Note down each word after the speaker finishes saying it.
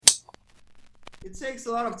it takes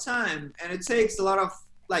a lot of time and it takes a lot of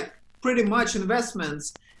like pretty much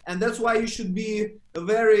investments, and that's why you should be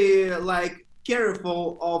very like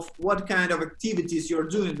careful of what kind of activities you're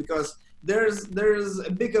doing, because there's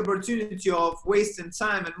a big opportunity of wasting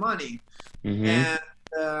time and money. Mm-hmm.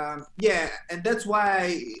 And yeah, and that's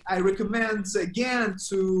why I recommend again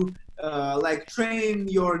to like train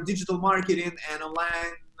your digital marketing and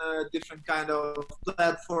online different kind of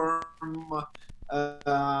platform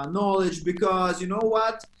knowledge, because you know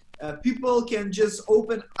what, people can just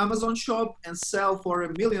open Amazon shop and sell for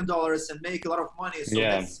 $1 million and make a lot of money. So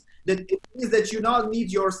Yeah. that it means that you not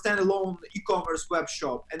need your standalone e-commerce web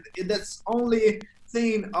shop, and that's only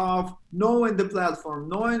thing of knowing the platform,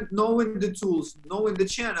 knowing the tools, knowing the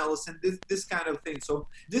channels, and this kind of thing. So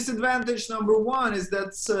disadvantage number one is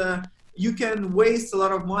that you can waste a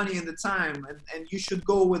lot of money and the time, and you should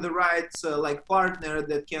go with the right like partner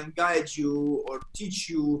that can guide you or teach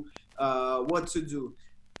you what to do.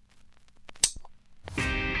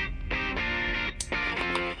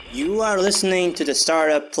 You are listening to the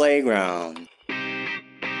Startup Playground,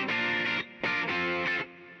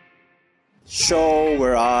 show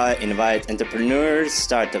where I invite entrepreneurs,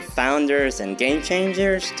 startup founders, and game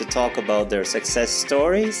changers to talk about their success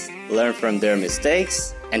stories, learn from their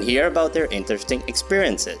mistakes, and hear about their interesting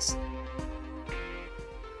experiences.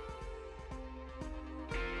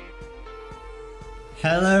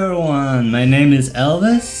 Hello everyone, my name is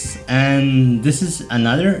Elvis, and this is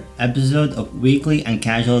another episode of Weekly and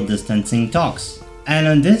Casual Distancing Talks. And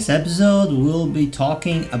on this episode, we'll be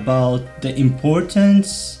talking about the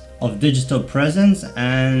importance of digital presence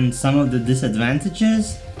and some of the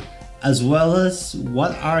disadvantages, as well as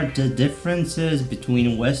what are the differences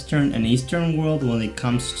between Western and Eastern world when it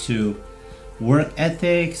comes to work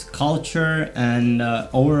ethics, culture, and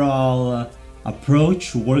overall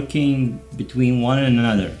approach working between one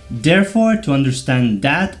another. Therefore, to understand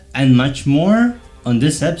that and much more, on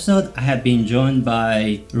this episode I have been joined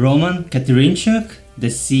by Roman Katerinchuk, the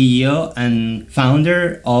CEO and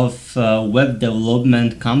founder of a web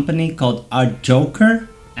development company called ArtJoker.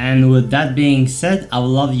 And with that being said, I would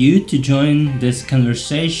love you to join this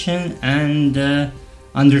conversation and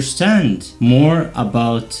understand more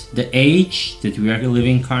about the age that we are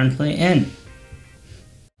living currently in.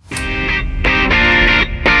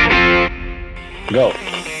 Go.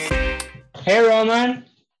 Hey Roman.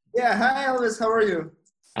 Yeah, hi Elvis, how are you?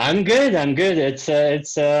 I'm good.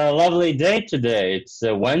 It's a lovely day today. It's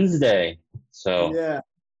Wednesday. So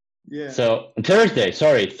Yeah. So Thursday.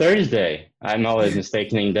 I'm always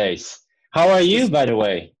mistaking days. How are you, by the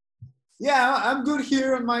way? Yeah, I'm good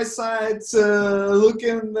here on my side. Looks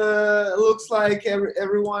like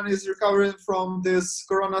everyone is recovering from this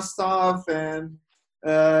Corona stuff, and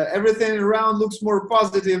everything around looks more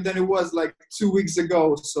positive than it was like 2 weeks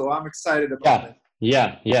ago. So I'm excited about it.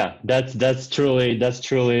 Yeah. That's truly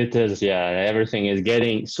it is. Yeah, everything is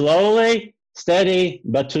getting slowly, steady,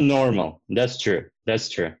 but to normal. That's true.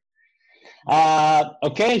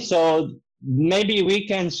 Okay, so maybe we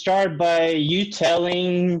can start by you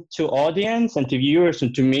telling to audience and to viewers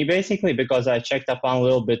and to me basically, because I checked up on a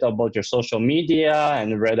little bit about your social media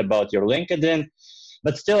and read about your LinkedIn.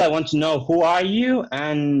 But still, I want to know, who are you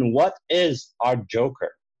and what is ArtJoker?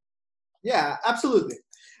 Yeah, absolutely.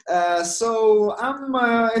 So I'm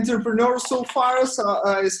an entrepreneur so far,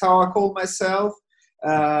 is how I call myself.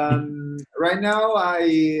 Right now,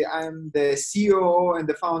 I'm the CEO and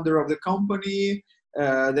the founder of the company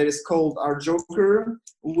that is called ArtJoker.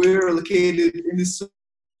 We're located in the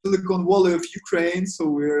Silicon Valley of Ukraine, so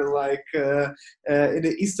we're like in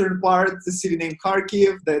the eastern part, the city named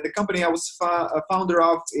Kharkiv. The company I was a founder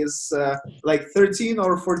of is like 13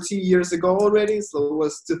 or 14 years ago already, so it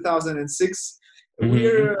was 2006. Mm-hmm.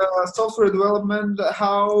 We're a software development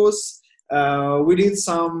house. We did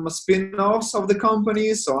some spin-offs of the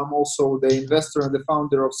company, so I'm also the investor and the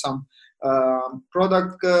founder of some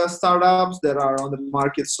product startups that are on the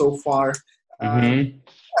market so far. Mm-hmm.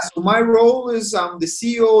 So my role is I'm the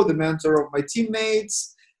CEO, the mentor of my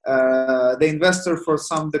teammates, the investor for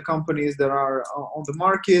some of the companies that are on the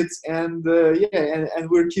market, and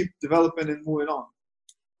we'll keep developing and moving on.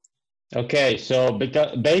 Okay, so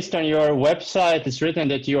based on your website, it's written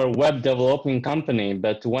that you're a web developing company,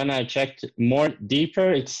 but when I checked more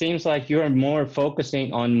deeper, it seems like you're more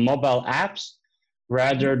focusing on mobile apps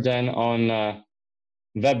rather than on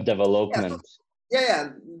web development. Yeah,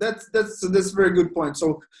 that's a very good point.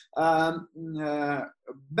 So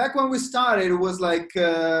back when we started, it was like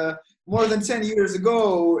more than 10 years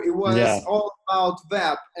ago. It was all about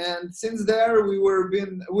web, and since there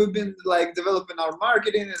we've been like developing our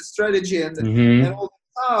marketing and strategy and all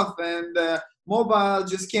that stuff. And mobile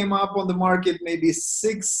just came up on the market maybe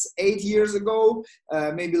 6-8 years ago,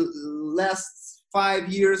 maybe last 5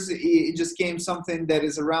 years. It just came something that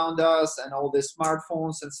is around us and all the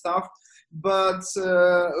smartphones and stuff. But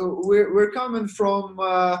we're coming from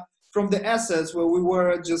the assets where we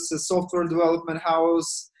were just a software development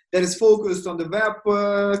house that is focused on the web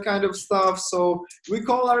kind of stuff. So we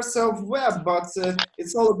call ourselves web, but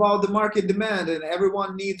it's all about the market demand, and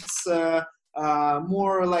everyone needs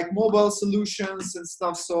more like mobile solutions and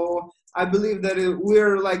stuff. So I believe that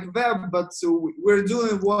we're like web, but we're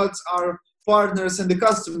doing what our partners and the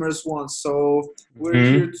customers want. So we're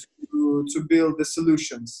here to build the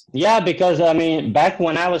solutions. Yeah, because I mean, back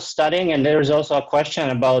when I was studying, and there's also a question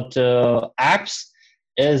about apps,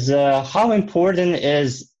 is how important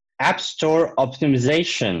is App Store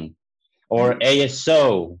optimization or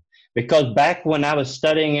ASO? Because back when I was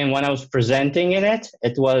studying and when I was presenting in it,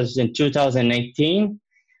 it was in 2018.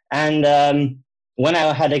 And when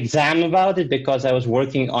I had exam about it, because I was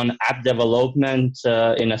working on app development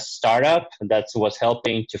in a startup that was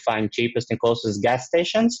helping to find cheapest and closest gas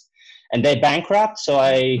stations, and they bankrupt. So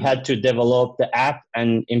I had to develop the app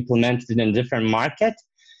and implement it in a different market.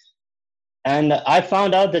 And I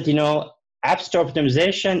found out that, App Store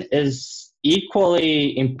optimization is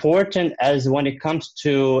equally important as when it comes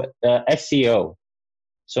to SEO.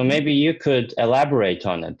 So maybe you could elaborate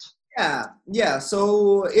on it. Yeah.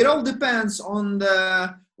 So it all depends on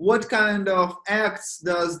what kind of acts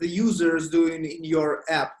does the users doing in your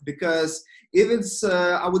app. Because if it's,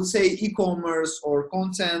 I would say, e-commerce or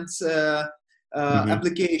content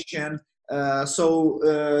application,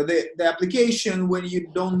 the application when you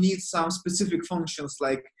don't need some specific functions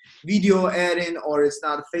like video editing, or it's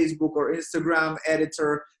not Facebook or Instagram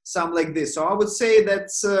editor, something like this. So I would say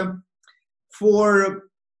that's for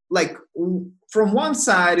like from one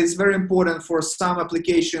side, it's very important for some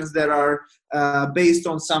applications that are based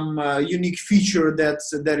on some unique feature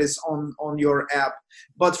that is on your app.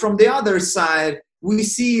 But from the other side, we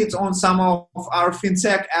see it on some of our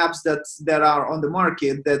fintech apps that are on the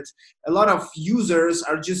market, that a lot of users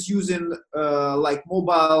are just using like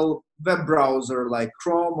mobile web browser like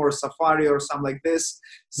Chrome or Safari or something like this.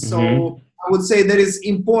 So I would say that is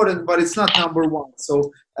important, but it's not number one.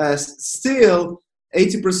 So still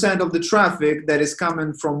 80% of the traffic that is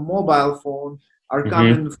coming from mobile phone are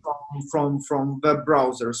coming from web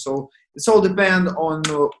browser. So it's all depend on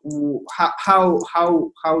how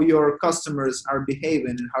your customers are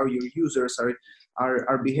behaving and how your users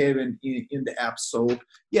are behaving in the app. So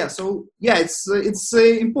it's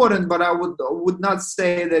important, but I would not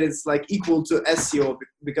say that it's like equal to SEO,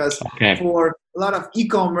 because for a lot of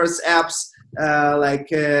e-commerce apps like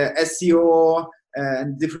SEO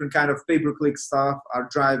and different kind of pay-per-click stuff are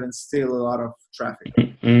driving still a lot of traffic.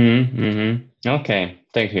 Okay,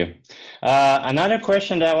 thank you. Another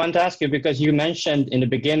question that I want to ask you, because you mentioned in the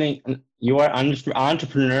beginning you are an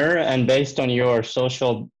entrepreneur, and based on your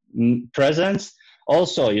social presence,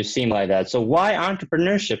 also you seem like that. So why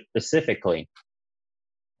entrepreneurship specifically?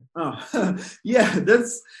 Oh, yeah,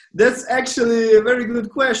 that's actually a very good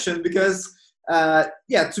question, because to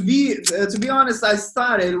be honest, I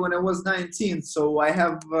started when I was 19, so I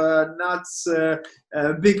have not a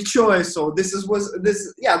big choice. So the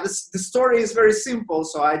story is very simple.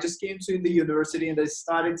 So I just came to the university and I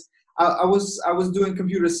started. I was doing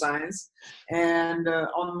computer science, and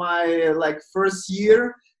on my first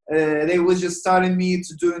year, they was just starting me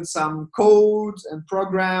to doing some code and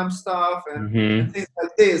program stuff and things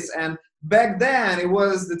like this. And back then, it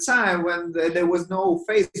was the time when there was no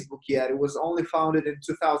Facebook yet. It was only founded in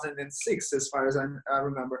 2006, as far as I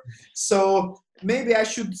remember. So maybe I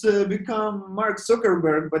should become Mark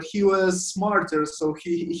Zuckerberg, but he was smarter. So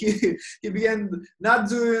he began not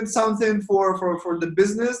doing something for the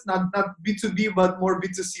business, not B2B, but more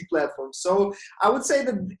B2C platforms. So I would say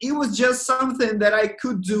that it was just something that I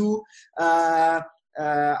could do.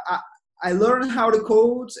 I learned how to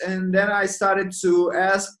code, and then I started to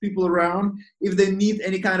ask people around if they need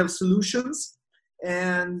any kind of solutions.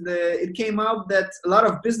 And it came out that a lot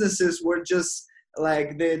of businesses were just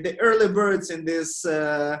like the early birds in this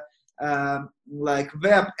web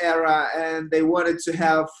era, and they wanted to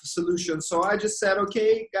have solutions. So I just said,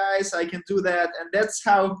 okay, guys, I can do that. And that's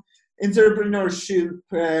how entrepreneurship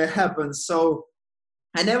happens. So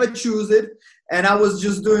I never choose it, and I was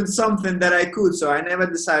just doing something that I could. So I never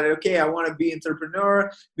decided, okay, I want to be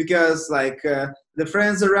entrepreneur because the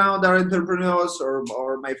friends around are entrepreneurs, or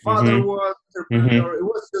my father was entrepreneur. It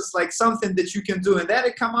was just like something that you can do. And then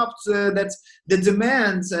it come up to that the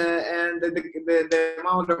demand and the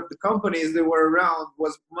amount of the companies that were around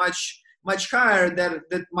was much higher than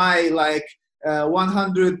my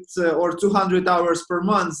 100 or 200 hours per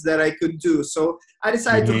month that I could do. So I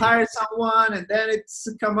decided to hire someone, and then it's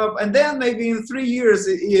come up, and then maybe in 3 years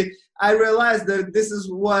I realized that this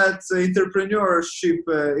is what entrepreneurship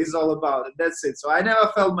is all about. And that's it. So I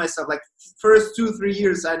never felt myself like first 2-3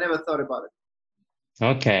 years I never thought about it.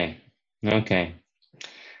 Okay.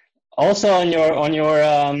 Also on your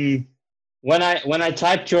when I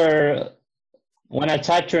typed your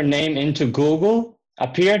name into Google,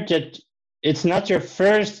 appeared that it's not your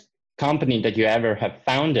first company that you ever have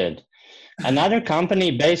founded. Another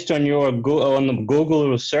company based on your Google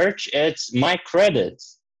research, it's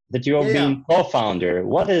MyCredits, that you're being co-founder.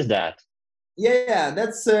 What is that? Yeah,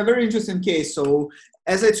 that's a very interesting case. So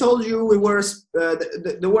as I told you, we were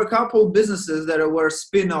there were a couple businesses that were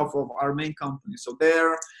spin-off of our main company. So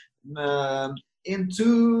there, in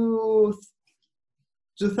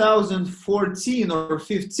 2014 or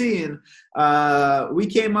 15, we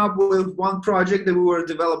came up with one project that we were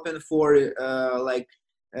developing for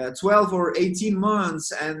 12 or 18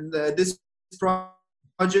 months, and this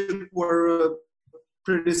project were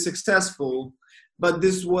pretty successful. But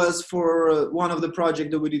this was for one of the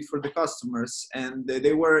projects that we did for the customers, and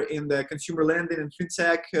they were in the consumer lending and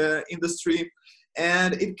fintech industry.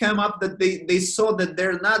 And it came up that they saw that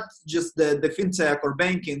they're not just the fintech or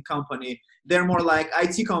banking company, they're more like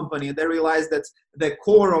IT company. They realized that the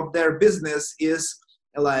core of their business is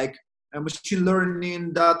like machine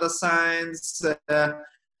learning, data science,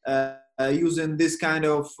 using this kind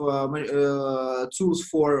of tools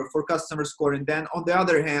for customer scoring. Then on the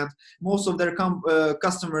other hand, most of their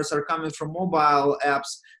customers are coming from mobile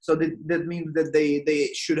apps, so that means that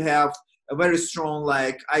they should have a very strong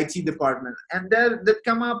like IT department. And that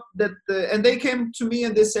come up that and they came to me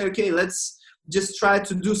and they say, okay, let's just try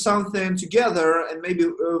to do something together and maybe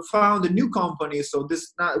found a new company. So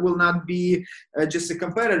this will not be just a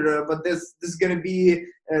competitor, but this is going to be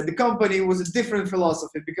the company with a different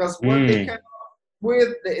philosophy, because what they came up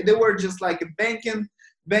with, they were just like a banking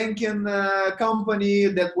company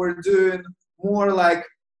that were doing more like,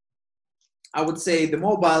 I would say, the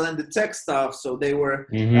mobile and the tech stuff. So they were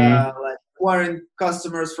like acquiring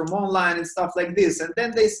customers from online and stuff like this. And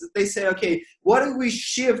then they say, okay, what if we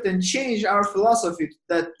shift and change our philosophy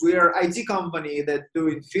that we are IT company that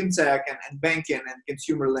doing fintech and banking and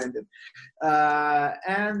consumer lending.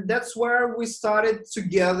 And that's where we started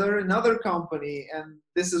together another company. And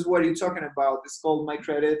this is what you're talking about. It's called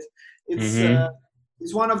MyCredit.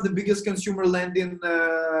 It's one of the biggest consumer lending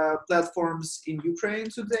platforms in Ukraine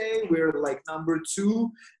today. We're like number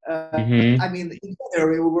 2. I mean, in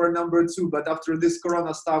January we were number 2, but after this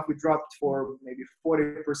Corona stuff, we dropped for maybe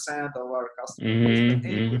 40% of our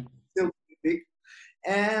customers. Still big.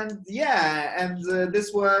 And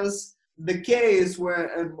this was the case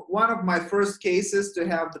where one of my first cases to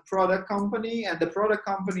have the product company, and the product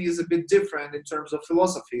company is a bit different in terms of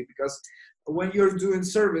philosophy, because when you're doing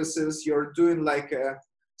services, you're doing like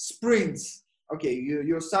sprints. Okay,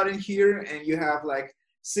 you're starting here and you have like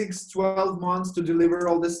 6-12 months to deliver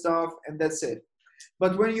all this stuff, and that's it.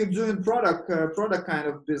 But when you're doing product kind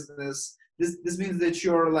of business, this means that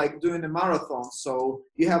you're like doing a marathon. So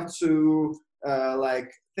you have to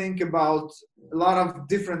like think about a lot of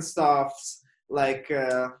different stuffs, like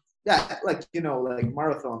like like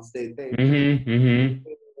marathons. They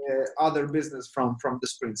other business from the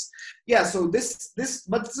sprints. So this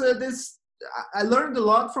I learned a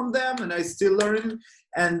lot from them, and I still learn.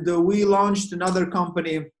 And we launched another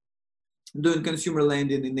company doing consumer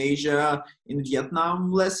lending in Asia, in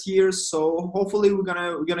Vietnam last year. So hopefully we're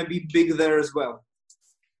gonna be big there as well.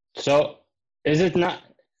 So is it not?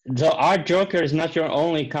 So Art Joker is not your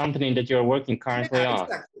only company that you're working currently on.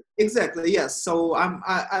 Exactly. Yes. So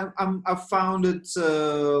I've founded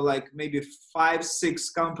like maybe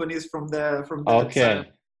 5-6 companies from that. Okay.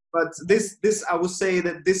 But this I would say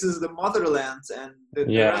that this is the motherland, and the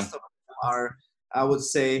rest of them are, I would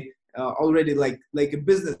say, already like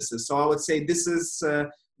businesses. So I would say this is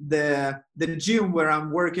the gym where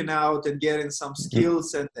I'm working out and getting some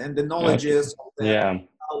skills and the knowledges of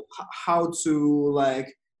how to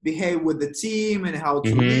like behave with the team and how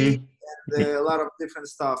to lead, and a lot of different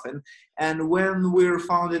stuff. And when we're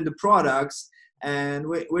founding the products, and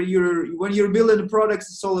when you're building the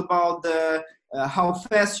products, it's all about the how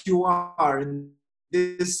fast you are. And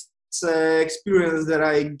this experience that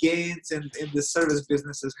I gained in the service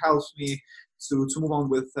businesses helps me to move on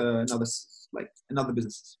with another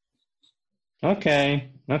business. Okay.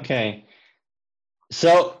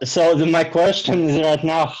 So my question is right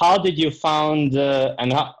now, how did you found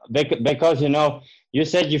because you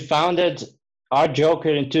said you founded Art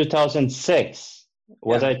Joker in 2006.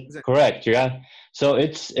 Was I correct? Yeah. So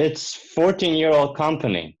it's 14-year-old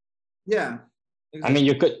company. Yeah, I mean,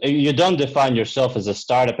 exactly. you don't define yourself as a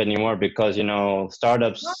startup anymore because No,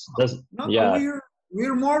 startups does no, no. yeah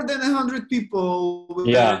We're more than 100 people.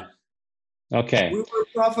 yeah okay We were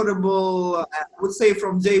profitable, I would say,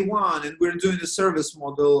 from day one, and we're doing a service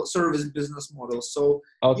business model. So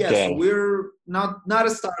yes, so okay we're not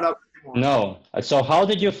a startup anymore. no. So how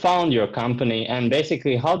did you found your company, and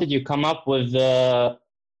basically how did you come up with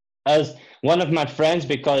as one of my friends,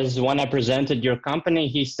 because when I presented your company,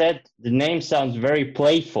 he said the name sounds very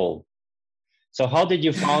playful. So how did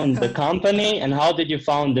you found the company, and how did you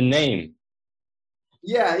found the name?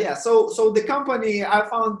 Yeah. So the company I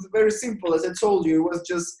found very simple. As I told you, it was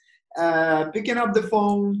just picking up the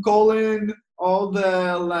phone, calling all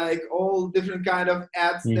different kind of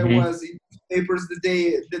ads there Mm-hmm. was in newspapers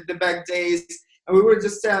the back days, and we were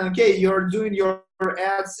just telling, okay, you're doing your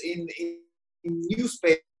ads in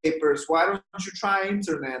newspapers. Why don't you try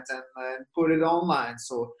internet and put it online?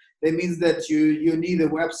 So that means that you need a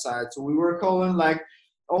website. So we were calling like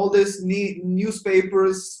all these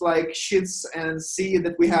newspapers like shits and see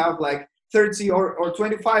that we have like 30 or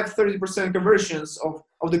 25-30% conversions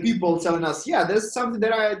of the people telling us, yeah, there's something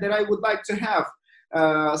that I would like to have.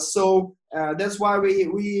 That's why that's why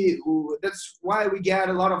we get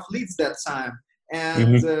a lot of leads that time.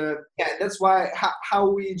 And Mm-hmm. yeah, that's why how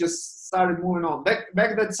we just started moving on.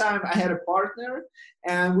 Back that time, I had a partner,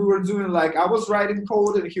 and we were doing like, I was writing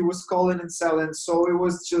code and he was calling and selling. So it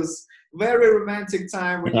was just very romantic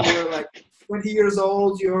time when you're like 20 years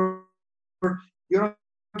old. You don't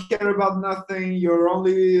care about nothing. You're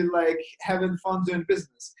only like having fun doing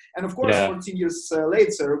business. And of course, Yeah. 14 years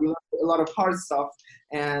later, we learned a lot of hard stuff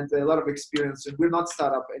and a lot of experience. And we're not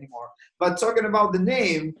startup anymore. But talking about the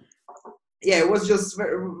name, yeah, it was just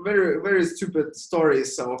very stupid story.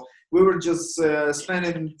 So we were just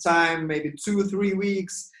spending time, maybe 2 3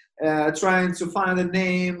 weeks, trying to find a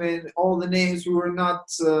name, and all the names we were not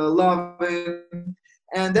loving,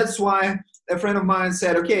 and that's why a friend of mine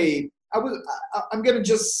said, okay, I'm gonna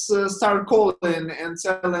just start calling and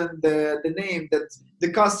telling the name that the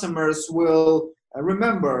customers will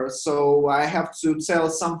remember. So I have to tell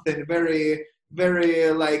something very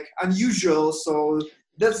like unusual. So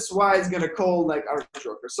that's why it's gonna call like Art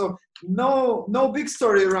Joker. So no big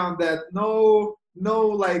story around that. No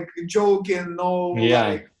like joking. No Yeah.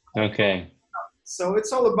 like. Okay. So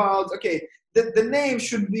it's all about, okay. The name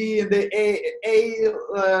should be in the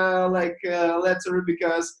letter,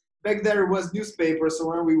 because back there was newspaper. So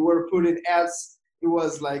when we were putting ads, it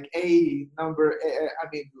was like a number. I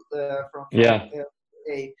mean, from Yeah.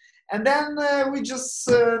 A. And then we just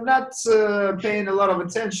not paying a lot of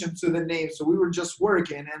attention to the name, so we were just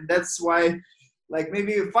working, and that's why, like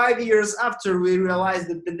maybe 5 years after, we realized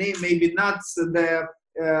that the name maybe not the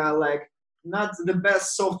like not the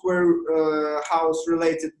best software house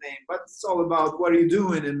related name, but it's all about what are you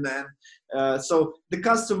doing. And then so the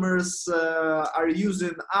customers are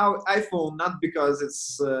using our iPhone not because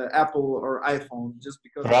it's Apple or iPhone, just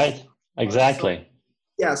because it's Right. so Exactly.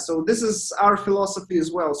 yeah. So this is our philosophy as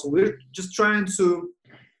well. So we're just trying to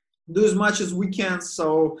do as much as we can. So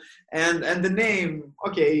and the name,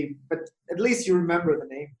 okay, but at least you remember the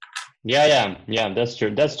name. Yeah. That's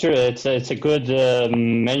true. That's true. It's a good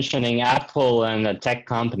mentioning Apple and a tech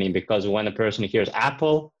company, because when a person hears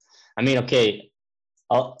Apple, I mean, okay,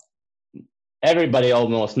 uh, everybody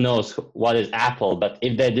almost knows what is Apple, but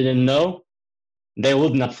if they didn't know, they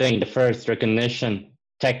would not think the first recognition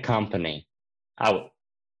tech company. I would,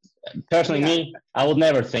 personally, Yeah, me, I would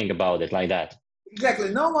never think about it like that. exactly.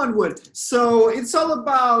 No one would. So it's all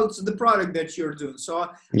about the product that you're doing. So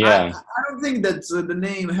Yeah. I don't think that the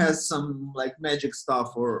name has some like magic stuff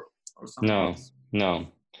or something No. else. No.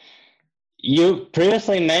 You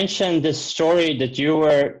previously mentioned this story that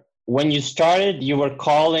when you started, you were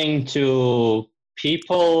calling to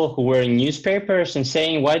people who were in newspapers and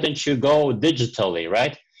saying, why don't you go digitally,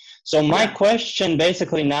 right? So my Yeah. question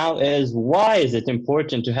basically now is, why is it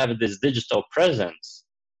important to have this digital presence?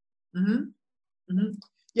 Mm-hmm. Mm-hmm.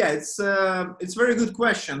 Yeah, it's a very good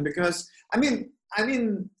question, because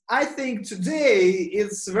I think today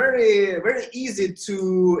it's very easy to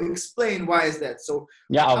explain why is that. So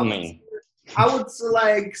Yeah, I I would mean, I would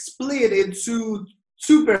like split it to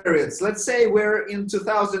two periods. Let's say we're in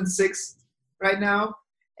 2006 right now,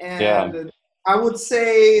 yeah, and I would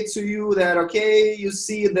say to you that, okay, you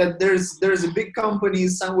see that there's a big company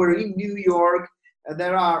somewhere in New York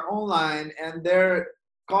that are online, and their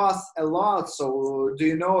cost a lot. So do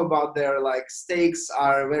you know about their like stakes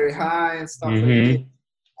are very high and stuff like this?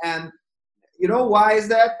 mm-hmm. And you know why is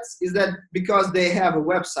that? Is that because they have a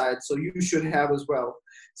website, so you should have as well.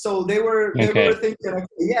 So they were Okay. thinking,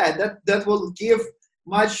 okay, yeah, that will give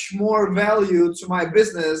much more value to my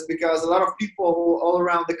business, because a lot of people all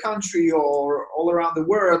around the country or all around the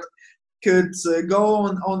world could go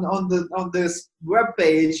on this web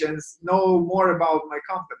page and know more about my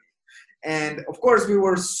company. And of course, we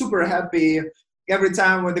were super happy every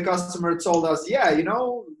time when the customer told us, yeah,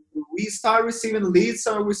 we start receiving leads,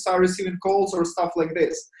 or we start receiving calls or stuff like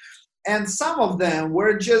this. And some of them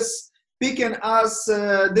were just picking us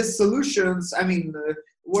these solutions. I mean,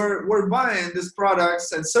 were buying these products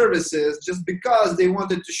and services just because they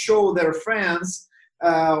wanted to show their friends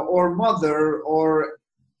or mother or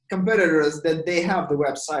competitors that they have the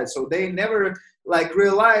website. So they never like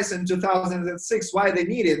realized in 2006 why they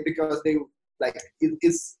need it, because they like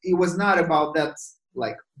it was not about that,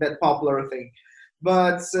 like that popular thing.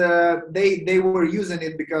 But they were using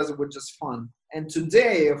it because it was just fun. And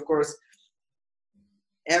today, of course,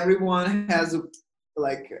 everyone has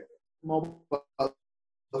like mobile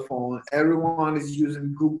phone. Everyone is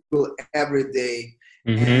using Google every day,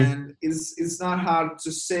 Mm-hmm. and it's not hard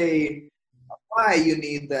to say why you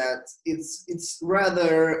need that. It's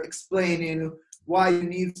rather explaining why you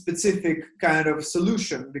need specific kind of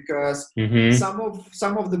solution, because Mm-hmm.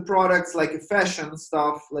 some of the products, like fashion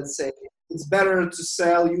stuff, let's say, it's better to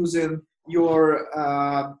sell using your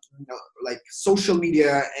like social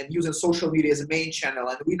media, and using social media as a main channel.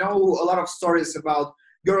 And we know a lot of stories about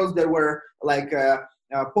girls that were like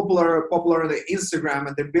popular on the Instagram,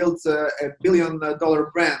 and they built $1 billion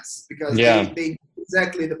brands, because Yeah. they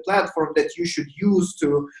exactly the platform that you should use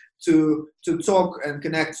to talk and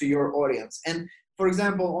connect to your audience. And for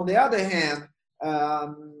example, on the other hand,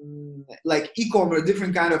 like e-commerce,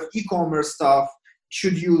 different kind of e-commerce stuff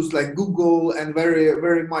should use like Google, and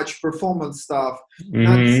very much performance stuff,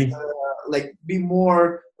 not Mm-hmm. like be more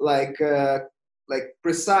like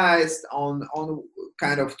precise on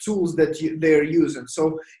kind of tools that they're using. So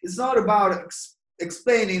it's not about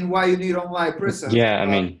explaining why you need online presence, Yeah. I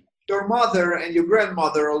because mean, your mother and your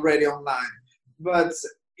grandmother are already online. But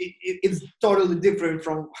it's totally different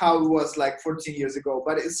from how it was like 14 years ago.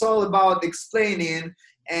 But it's all about explaining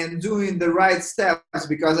and doing the right steps,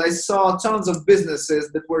 because I saw tons of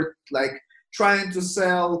businesses that were like trying to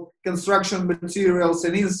sell construction materials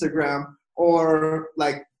in Instagram, or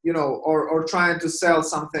like or trying to sell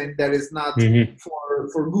something that is not mm-hmm.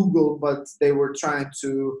 for Google, but they were trying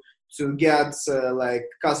to get like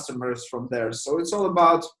customers from there. So it's all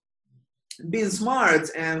about being smart.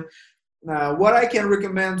 And what I can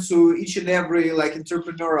recommend to each and every like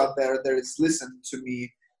entrepreneur out there that is listening to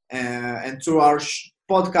me and to our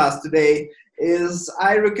podcast today is,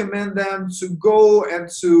 I recommend them to go and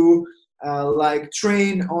to like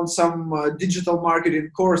train on some digital marketing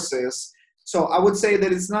courses. So I would say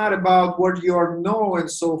that it's not about what you're knowing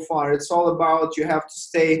so far. It's all about you have to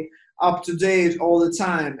stay up to date all the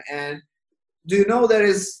time. And do you know there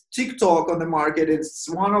is TikTok on the market? It's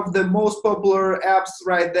one of the most popular apps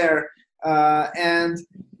right there, and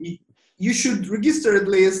you should register at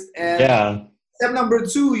least. And Yeah. step number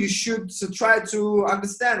two, you should try to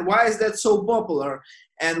understand why is that so popular,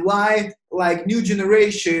 and why like new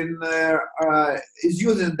generation is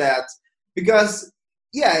using that. Because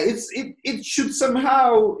yeah, it should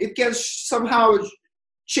somehow, it can somehow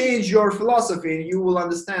change your philosophy, and you will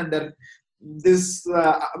understand that this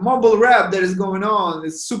mobile rap that is going on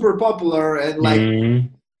is super popular, and like Mm-hmm.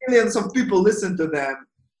 millions of people listen to them,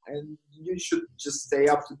 and you should just stay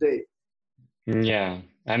up to date. Yeah.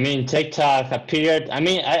 I mean, TikTok appeared. I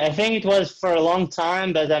mean, I think it was for a long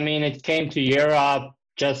time, but I mean, it came to Europe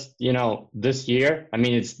just, this year. I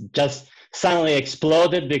mean, it's just suddenly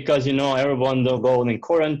exploded because, everyone goes in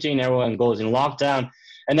quarantine, everyone goes in lockdown,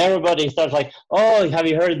 and everybody starts like, oh, have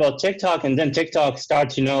you heard about TikTok? And then TikTok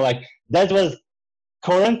starts, like that was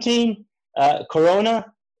quarantine, Corona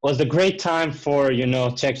was a great time for,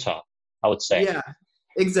 TikTok, I would say. Yeah,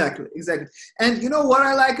 exactly. And you know what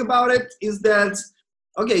I like about it is that,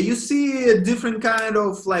 okay, you see a different kind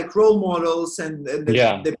of like role models, and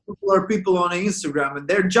Yeah. the popular people on Instagram, and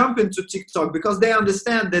they're jumping to TikTok because they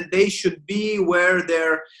understand that they should be where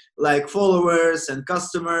their like followers and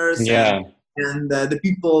customers Yeah. and the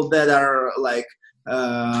people that are like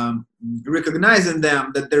um, recognizing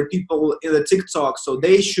them, that they're people in the TikTok, so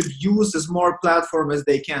they should use as more platform as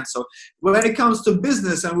they can. So when it comes to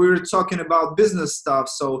business, and we were talking about business stuff,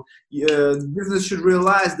 so business should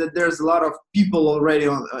realize that there's a lot of people already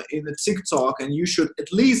on in the TikTok, and you should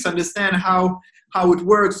at least understand how it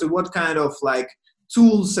works, and what kind of like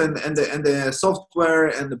tools and the software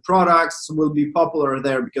and the products will be popular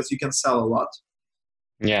there, because you can sell a lot.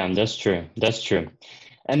 Yeah, that's true. That's true.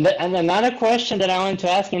 And another question that I want to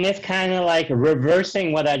ask, and it's kind of like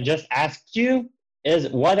reversing what I just asked you, is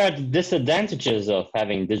what are the disadvantages of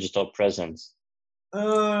having digital presence?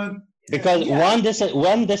 Uh, Because yeah,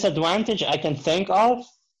 one disadvantage I can think of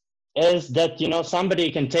is that, you know, somebody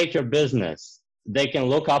can take your business. They can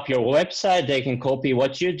look up your website, they can copy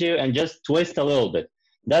what you do and just twist a little bit.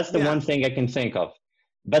 That's the yeah, one thing I can think of.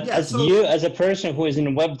 But yeah. as So you, as a person who is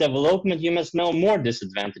in web development, you must know more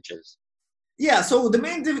disadvantages. yeah, so the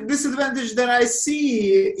main disadvantage that I see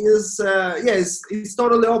is it's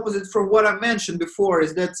totally opposite from what I mentioned before.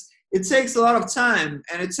 Is that it takes a lot of time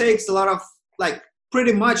and it takes a lot of like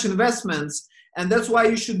pretty much investments, and that's why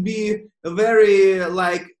you should be very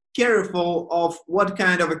like careful of what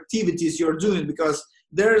kind of activities you're doing, because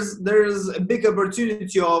there's a big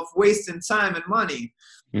opportunity of wasting time and money.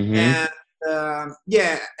 Mm-hmm. And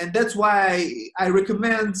yeah, and that's why I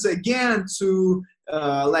recommend again to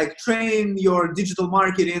like train your digital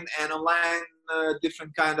marketing and online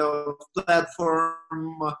different kind of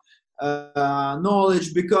platform knowledge,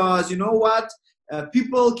 because you know what,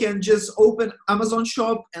 people can just open Amazon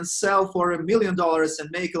shop and sell for $1 million and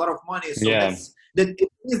make a lot of money. So Yeah. that it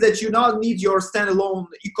means that you not need your standalone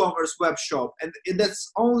e-commerce web shop, and that's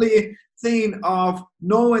only thing of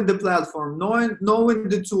knowing the platform, knowing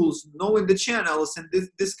the tools, knowing the channels, and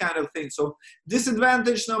this kind of thing. So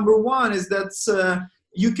disadvantage number one is that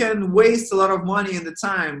you can waste a lot of money and the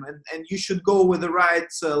time, and you should go with the right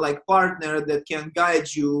like partner that can guide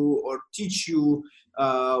you or teach you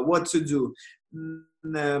what to do.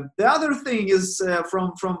 The other thing is from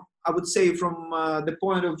I would say from the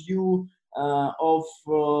point of view of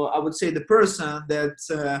I would say the person that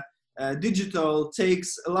digital takes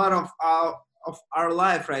a lot of our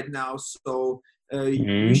life right now. So we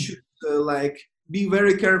Mm-hmm. should like be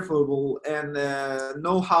very careful and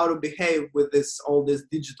know how to behave with this all this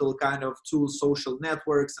digital kind of tools, social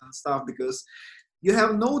networks and stuff, because you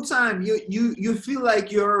have no time. You feel like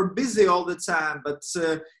you're busy all the time, but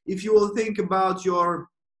if you will think about your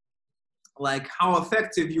like how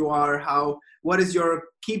effective you are, how what is your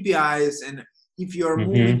KPIs, and if you're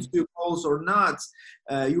moving to Mm-hmm. your goals or not,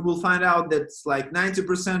 you will find out that like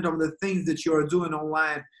 90% of the things that you are doing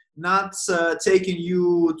online not taking you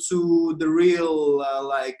to the real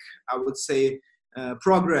like I would say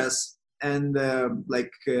progress and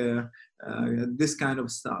this kind of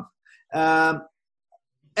stuff. Um,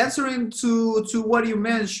 Answering to what you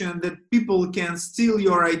mentioned, that people can steal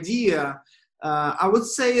your idea, I would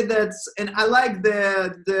say that, and I like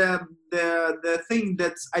the thing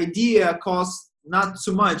that idea costs not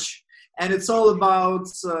too much, and it's all about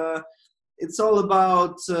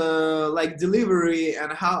like delivery, and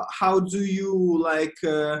how do you like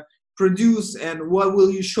produce and what will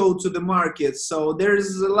you show to the market. So there's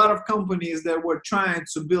a lot of companies that were trying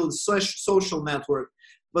to build such social network,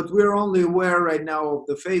 but we're only aware right now of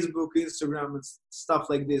the Facebook, Instagram, and stuff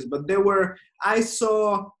like this. But there were,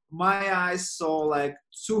 my eyes saw like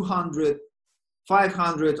 200,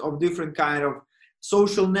 500 of different kind of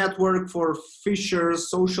social network for fishers,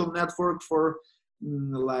 social network for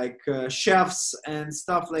chefs and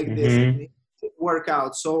stuff like this, and Mm-hmm. it work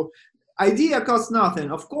out. So idea costs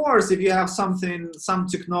nothing. Of course, if you have something, some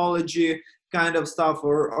technology kind of stuff,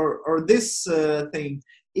 or this thing,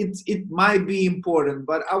 it might be important.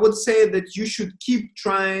 But I would say that you should keep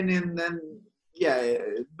trying and yeah,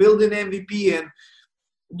 building MVP and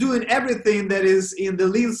doing everything that is in the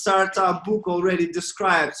lean startup book already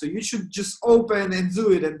described. So you should just open and do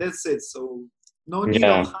it, and that's it. So no need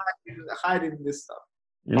of Yeah. hiding this stuff.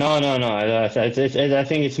 No. I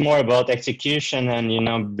think it's more about execution and, you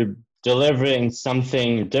know, delivering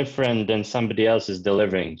something different than somebody else is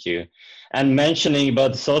delivering to you. And mentioning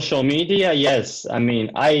about social media, yes. I mean,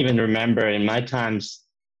 I even remember in my times,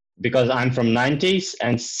 because I'm from 90s,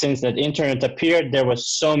 and since that internet appeared, there was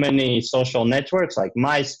so many social networks like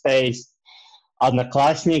MySpace,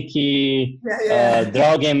 Odnoklassniki, Yeah, yeah,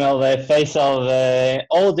 Draugi LV, Face LV,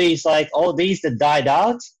 all these that died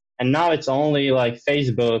out, and now it's only like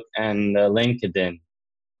Facebook and LinkedIn,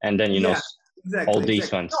 and then, you know, yeah. all Exactly, these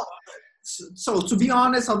exactly. No, ones. so to be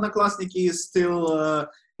honest, Odnoklassniki is still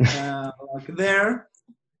like there.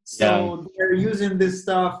 Yeah. So they're using this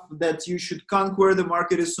stuff that you should conquer the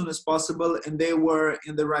market as soon as possible, and they were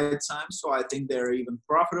in the right time. So I think they're even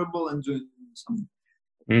profitable and doing some.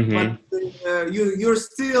 But Mm-hmm. you're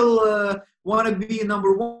still want to be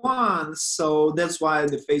number one, so that's why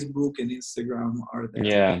the Facebook and Instagram are there.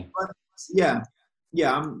 Yeah. But yeah,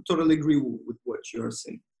 yeah, I'm totally agree with what you're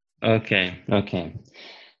saying. Okay.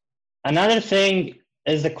 Another thing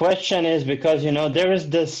is, the question is, because, you know, there is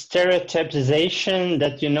this stereotypization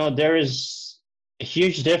that, you know, there is a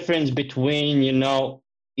huge difference between, you know,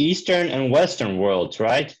 Eastern and Western worlds,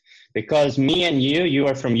 right? Because me and you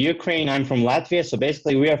are from Ukraine, I'm from Latvia, so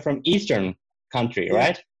basically we are from Eastern country, Yeah,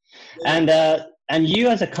 right? yeah, And you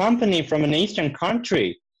as a company from an Eastern country,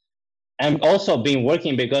 and also been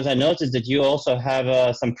working because I noticed that you also have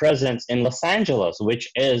some presence in Los Angeles, which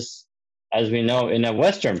is, as we know, in a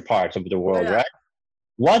Western part of the world, yeah. right?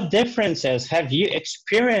 What differences have you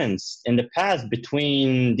experienced in the past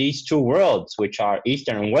between these two worlds, which are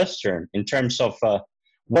Eastern and Western, in terms of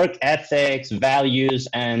work ethics, values,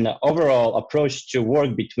 and overall approach to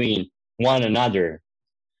work between one another?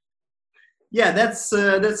 Yeah, that's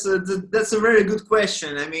a very good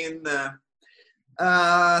question. I mean,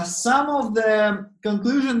 some of the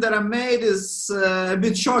conclusion that I made is a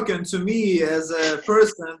bit shocking to me as a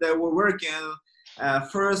person that were working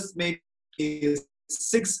first maybe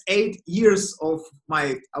 6 8 years of my,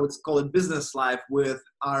 I would call it, business life with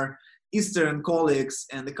our Eastern colleagues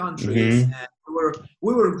and the countries, Mm-hmm. and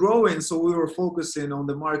we were growing, so we were focusing on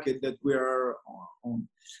the market that we are on.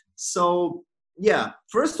 So yeah,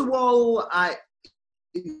 first of all,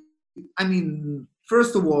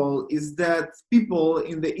 first of all, is that people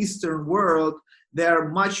in the Eastern world, they are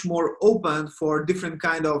much more open for different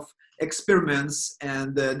kind of experiments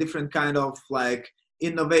and different kind of like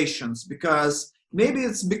innovations, because maybe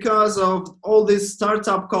it's because of all this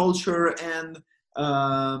startup culture, and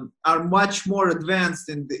are much more advanced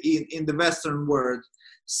in the Western world.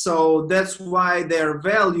 So that's why they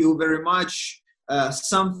value very much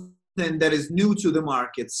something that is new to the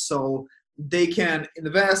market. So they can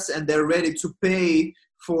invest and they're ready to pay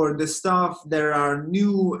for the stuff that are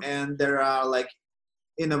new and there are like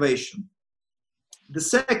innovation. The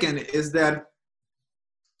second is that,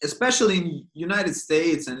 especially in United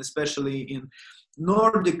States and especially in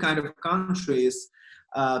Nordic kind of countries,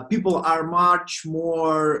 people are much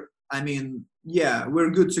more, I mean, yeah,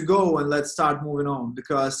 we're good to go and let's start moving on,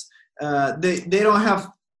 because they don't have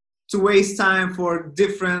to waste time for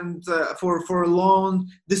different for a long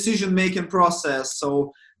decision making process.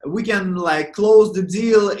 So we can like close the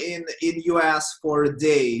deal in US for a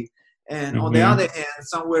day, and on the other Mm-hmm. hand,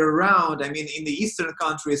 somewhere around, I mean, in the Eastern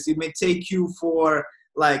countries, it may take you for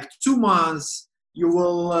like 2 months. You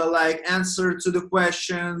will like answer to the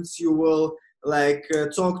questions, you will like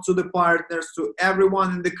talk to the partners, to everyone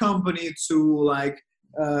in the company, to like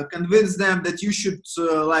convince them that you should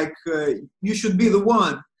be the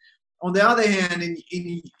one. On the other hand, in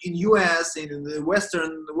US, in the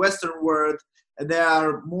Western world, they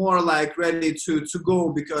are more like ready to go,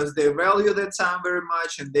 because they value their time very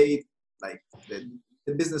much, and they like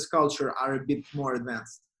the business culture are a bit more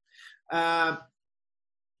advanced. Uh,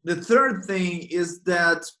 the third thing is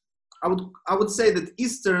that I would say that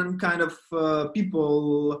Eastern kind of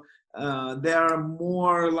people, they are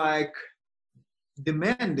more like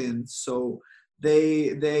demanding, so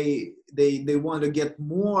they want to get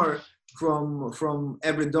more from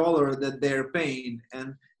every dollar that they're paying,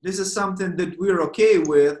 and this is something that we're okay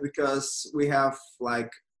with, because we have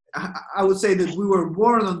like, I would say that we were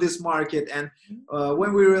born on this market, and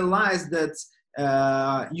when we realized that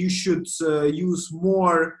you should use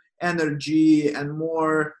more energy and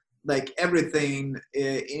more like everything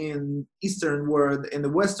in Eastern world, in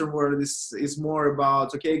the Western world is more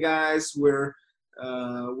about, okay guys, we're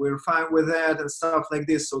fine with that and stuff like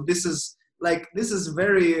this. So this is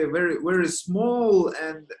very very very small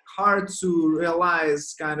and hard to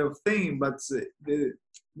realize kind of thing, but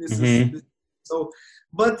this is Mm-hmm. this, so.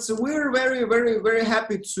 But we're very very very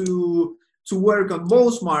happy to work on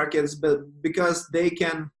both markets, but because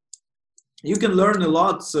you can learn a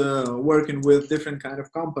lot working with different kind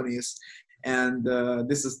of companies, and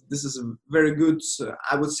this is a very good,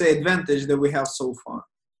 I would say, advantage that we have so far.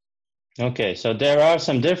 Okay, so there are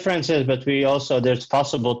some differences, but we also, there's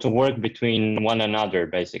possible to work between one another,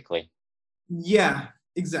 basically. Yeah,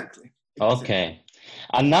 exactly, exactly. Okay.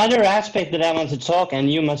 Another aspect that I want to talk,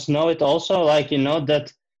 and you must know it also, like,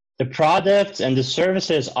 that the products and the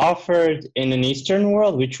services offered in an Eastern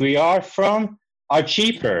world, which we are from, are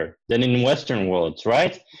cheaper than in Western worlds,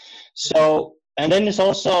 right? So, and then there's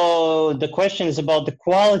also the question is about the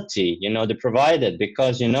quality, the provided,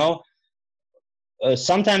 because,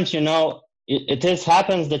 sometimes, it is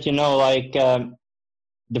happens that, like,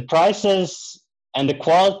 the prices and the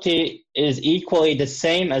quality is equally the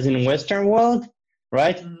same as in Western world,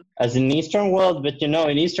 right? Mhm. As in Eastern world, but in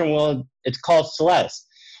Eastern world it costs less.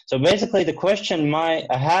 So basically, the question I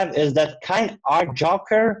have is that can our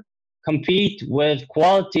Joker compete with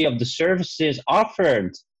quality of the services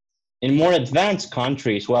offered in more advanced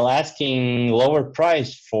countries while asking lower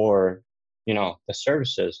price for the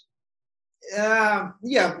services?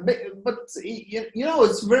 Yeah, but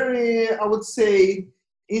it's very, I would say,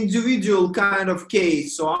 individual kind of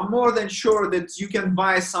case. So I'm more than sure that you can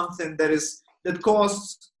buy something that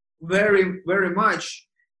costs very, very much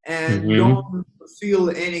and Mm-hmm. don't feel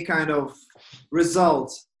any kind of result.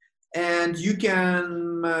 And you can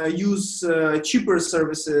use cheaper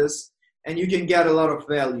services and you can get a lot of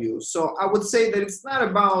value. So I would say that it's not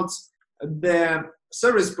about the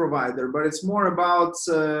service provider, but it's more about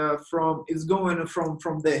it's going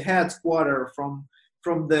from the headquarter,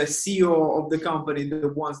 from the CEO of the company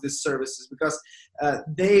that wants these services, because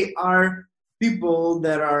they are people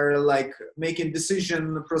that are like making decision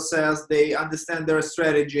process. They understand their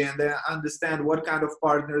strategy and they understand what kind of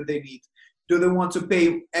partner they need. Do they want to pay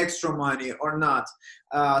extra money or not?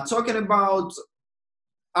 Talking about,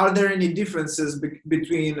 are there any differences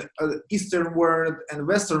between Eastern world and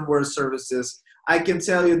Western world services? I can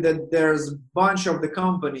tell you that there's a bunch of the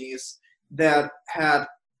companies that had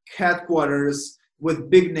headquarters with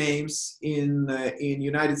big names in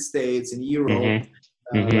United States, in Europe,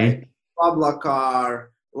 Mm-hmm. Mm-hmm. like BlaBlaCar,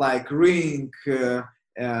 like Ring,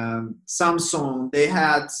 Samsung. They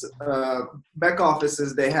had back offices.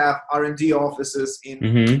 They have R&D offices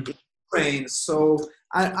Mm-hmm. in Ukraine. So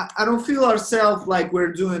I don't feel ourselves like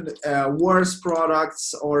we're doing worse products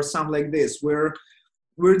or something like this. We're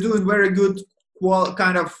doing very good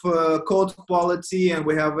kind of code quality, and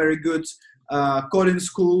we have very good coding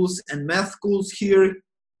schools and math schools here.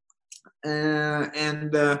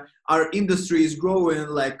 And our industry is growing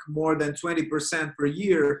like more than 20% per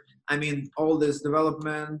year. I mean, all this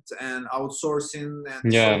development and outsourcing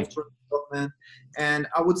and Yeah. software development. And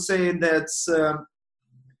I would say that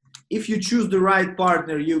if you choose the right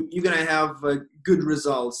partner, you're gonna have good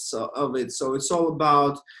results of it. So it's all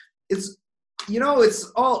about, it's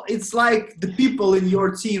it's like the people in your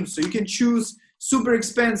team. So you can choose super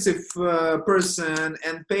expensive person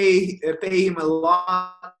and pay him a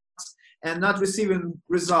lot and not receiving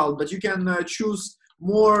result, but you can choose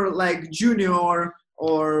more like junior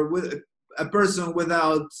or with a person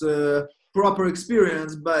without proper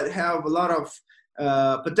experience but have a lot of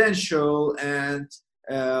potential and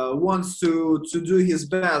wants to do his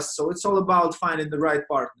best. So it's all about finding the right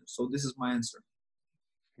partner. So this is my answer.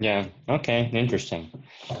 Yeah. Okay. Interesting.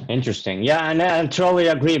 Interesting. Yeah, and I totally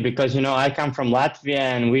agree because I come from Latvia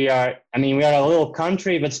and we are a little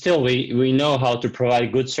country, but still we know how to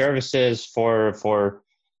provide good services for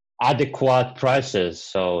adequate prices.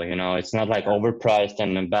 So it's not like overpriced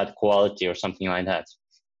and bad quality or something like that.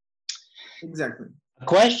 Exactly.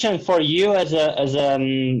 Question for you as a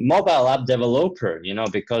mobile app developer,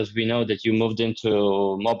 because we know that you moved into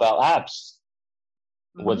mobile apps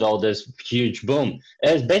with Mm-hmm. all this huge boom,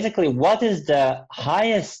 is basically what is the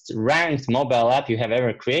highest ranked mobile app you have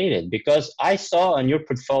ever created? Because I saw on your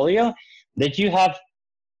portfolio that you have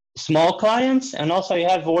small clients and also you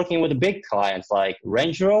have working with big clients like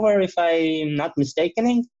Range Rover, if I'm not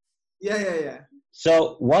mistaken. Yeah, yeah, yeah.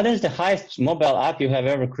 So what is the highest mobile app you have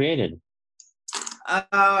ever created?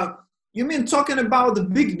 Uh, you mean talking about the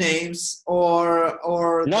big names or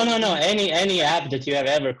No, no, no. Any app that you have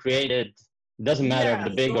ever created, doesn't matter if yeah.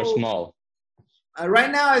 the big or So small.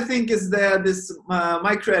 right now, I think is this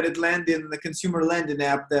My Credit lending, the consumer lending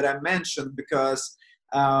app that I mentioned, because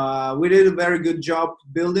we did a very good job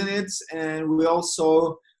building it, and we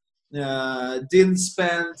also didn't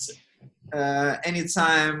spend any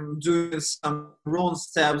time doing some wrong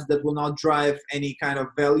steps that will not drive any kind of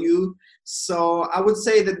value. So I would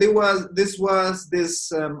say that this was this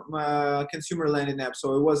consumer lending app.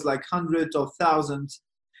 So it was like hundreds of thousands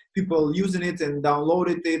people using it and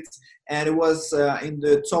downloaded it, and it was in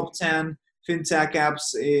the top 10 fintech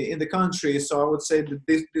apps in the country. So I would say that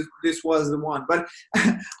this was the one. But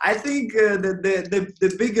I think that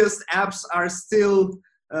the biggest apps are still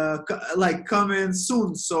like coming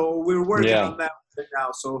soon. So we're working Yeah. on that right now.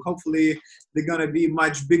 So hopefully they're gonna be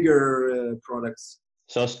much bigger products.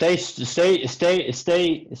 So stay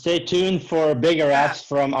tuned for bigger Yeah, apps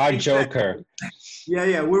from our exactly. Joker. Yeah,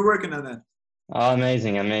 yeah, we're working on that. Oh,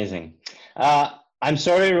 amazing, amazing. I'm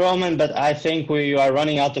sorry, Roman, but I think we are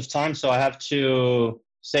running out of time, so I have to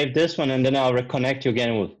save this one and then I'll reconnect you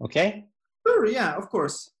again with, okay? Sure, yeah, of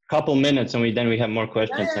course. Couple minutes and then we have more Yeah,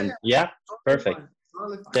 questions. yeah, And yeah. yeah, Totally perfect. fine.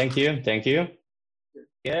 Totally fine. Thank you, thank you.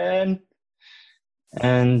 Again,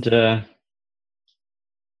 and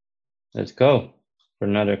let's go for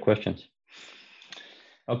another questions.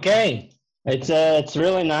 Okay, it's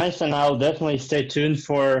really nice, and I'll definitely stay tuned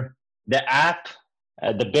for the app,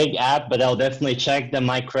 the big app. But I'll definitely check the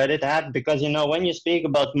My Credit app because when you speak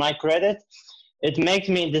about My Credit, it makes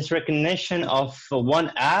me this recognition of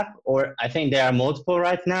one app, or I think there are multiple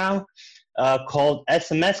right now, called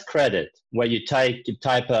SMS credit, where you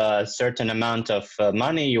type a certain amount of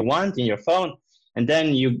money you want in your phone, and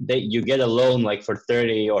then you get a loan like for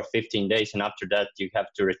 30 or 15 days, and after that you have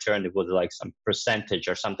to return it with like some percentage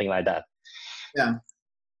or something like that. Yeah.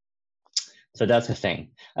 So that's the thing.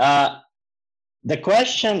 The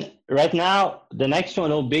question right now, the next one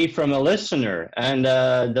will be from a listener, and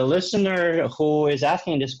the listener who is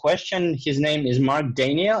asking this question, his name is Mark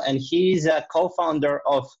Daniel, and he's a co-founder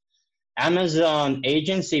of Amazon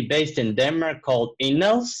agency based in Denmark called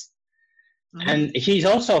Inels. Mm-hmm. And he's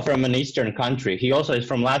also from an Eastern country. He also is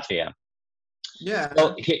from Latvia. Yeah.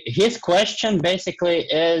 So his question basically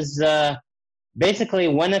is,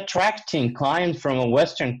 when attracting clients from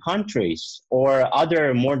Western countries or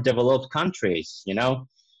other more developed countries,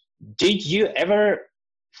 did you ever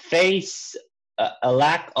face a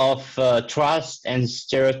lack of trust and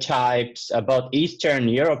stereotypes about Eastern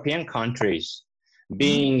European countries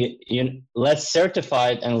being less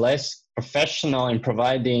certified and less professional in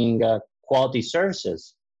providing quality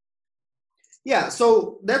services? Yeah,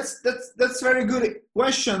 so that's a very good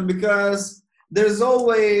question, because there's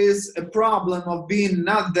always a problem of being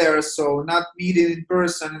not there, so not meeting in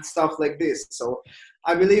person and stuff like this. So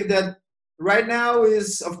I believe that right now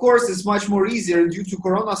is, of course, it's much more easier due to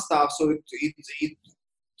Corona stuff. So it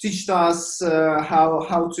teached us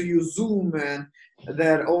how to use Zoom, and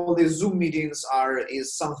that all these Zoom meetings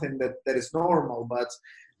is something that is normal. But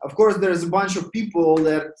of course, there's a bunch of people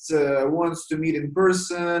that wants to meet in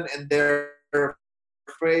person, and they're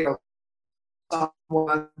afraid of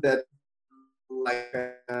someone that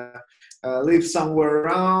lives somewhere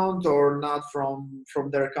around or not from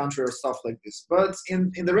their country or stuff like this. But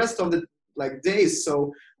in the rest of the days,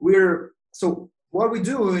 so what we're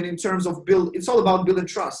doing in terms of it's all about building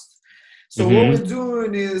trust. So what we're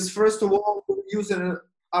doing is, first of all, we're using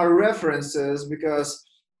our references, because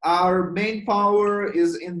our main power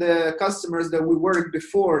is in the customers that we worked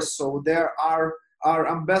before. So there are our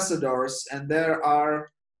ambassadors, and there are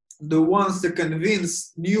the ones that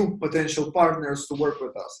convince new potential partners to work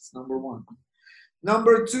with us. It's number one.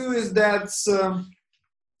 Number two is that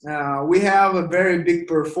we have a very big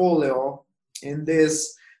portfolio. In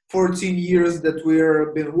this 14 years that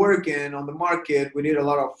we've been working on the market, we did a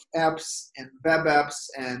lot of apps and web apps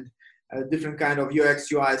and different kind of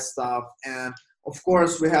UX, UI stuff. And of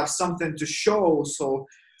course, we have something to show. So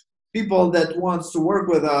people that wants to work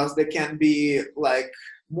with us, they can be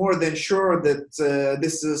more than sure that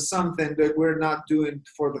this is something that we're not doing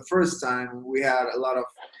for the first time. We had a lot of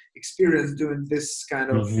experience doing this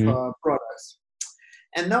kind of products.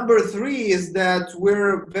 And number three is that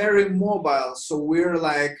we're very mobile. So we're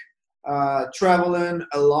traveling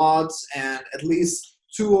a lot, and at least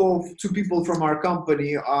two people from our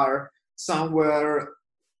company are somewhere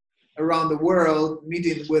around the world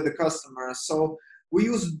meeting with the customers. So we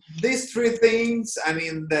use these three things,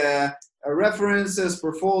 the references,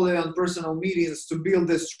 portfolio, and personal meetings to build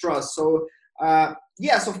this trust. So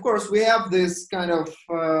yes, of course, we have this kind of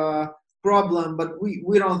problem, but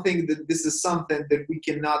we don't think that this is something that we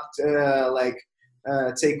cannot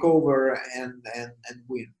take over and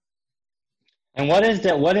win. And what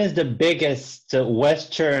is the biggest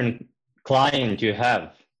Western client you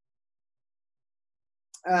have?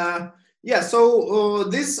 So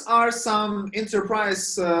these are some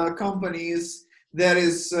enterprise companies that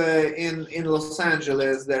is in Los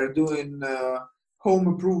Angeles. They're doing home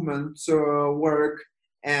improvement work,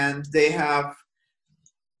 and they have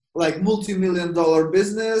multi-million-dollar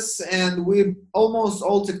business, and we almost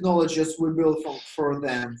all technologies we build for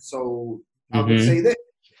them. So I would say that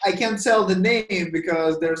I can't tell the name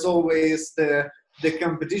because there's always the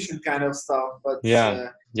competition kind of stuff. But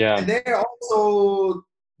and they also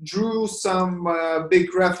drew some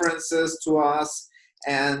big references to us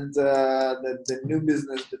and the new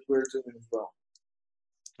business that we're doing as well.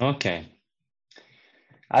 Okay.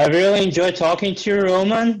 I really enjoy talking to you,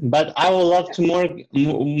 Roman, but I would love to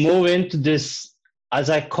move into this, as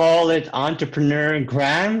I call it,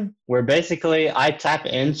 entrepreneur-gram, where basically I tap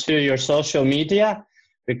into your social media,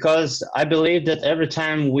 because I believe that every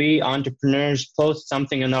time we entrepreneurs post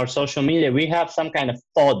something on our social media, we have some kind of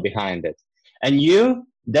thought behind it. And you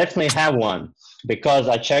definitely have one, because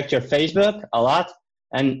I checked your Facebook a lot,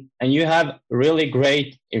 and you have really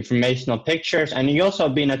great informational pictures, and you also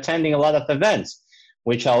have been attending a lot of events,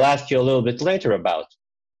 which I'll ask you a little bit later about.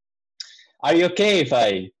 Are you okay if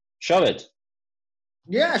I show it?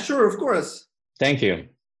 Yeah, sure, of course. Thank you.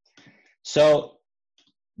 So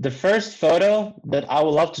the first photo that I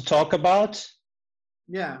would love to talk about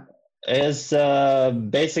is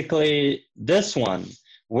basically this one,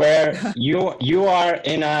 where you are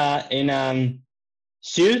in a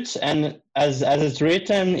suit, and as it's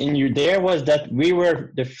written in you there was that we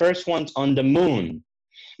were the first ones on the moon.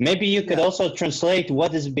 Maybe you could Yeah. also translate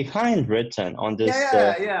what is behind written on Yeah, this.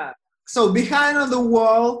 yeah. So behind on the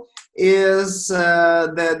wall is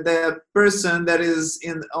the person that is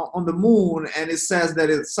in on the moon, and it says that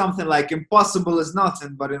it's something like impossible is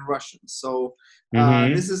nothing, but in Russian. So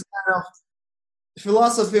Mm-hmm. this is kind of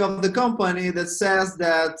philosophy of the company that says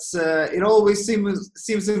that it always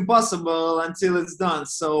seems impossible until it's done.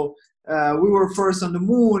 So we were first on the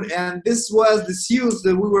moon, and this was the suits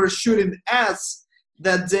that we were shooting ads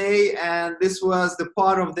that day, and this was the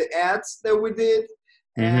part of the ads that we did,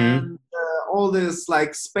 Mm-hmm. and all this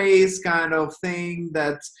like space kind of thing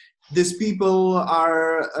that these people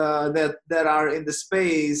are that are in the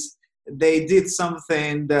space. They did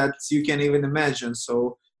something that you can even imagine.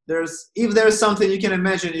 So if there's something you can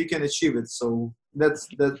imagine, you can achieve it. So that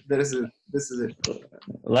is it. This is it.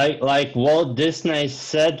 Like Walt Disney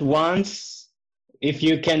said once, if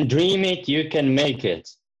you can dream it, you can make it.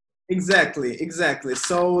 Exactly.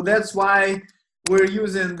 So that's why we're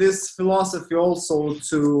using this philosophy also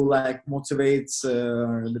to like motivate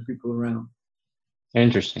the people around.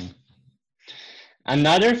 Interesting.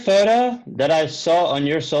 Another photo that I saw on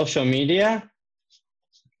your social media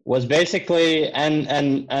was basically, and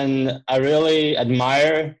I really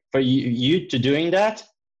admire for you to doing that,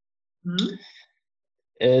 Hmm.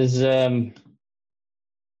 is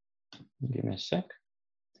give me a sec.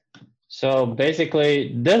 So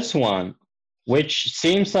basically this one, which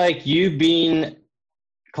seems like you been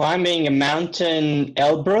climbing a mountain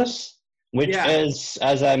Elbrus, which Yeah. is,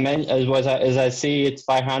 as I mentioned, as I see, it's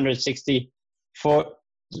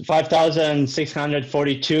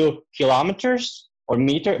 5,642 kilometers or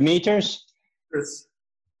meters. Yes.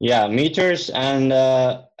 Yeah, meters, and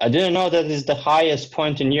I didn't know that is the highest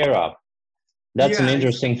point in Europe. That's an Yeah.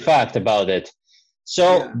 interesting fact about it. So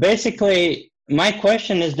Yeah. basically, my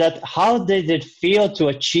question is that how did it feel to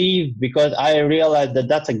achieve? Because I realized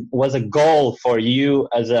that was a goal for you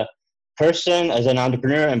as a person, as an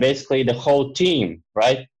entrepreneur, and basically the whole team,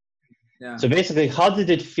 right? Yeah. So basically, how did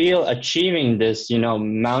it feel achieving this,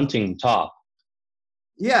 mountain top?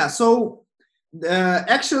 Yeah. So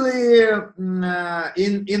actually, in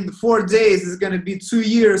the 4 days, it's gonna be 2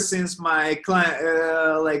 years since my climb,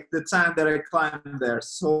 like the time that I climbed there.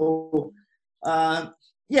 So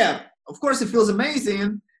yeah, of course, it feels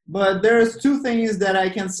amazing. But there's two things that I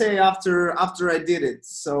can say after I did it.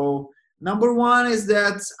 So number one is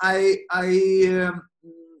that I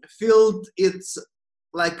feel it's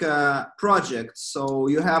like a project. So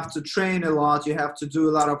you have to train a lot. You have to do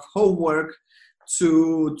a lot of homework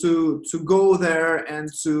to go there and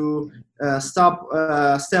to step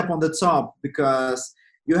on the top, because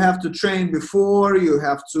you have to train before, you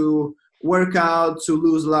have to work out to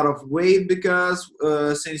lose a lot of weight, because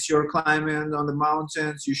since you're climbing on the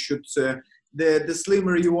mountains, you should the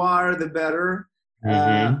slimmer you are, the better. uh,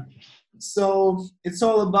 Mm-hmm. so it's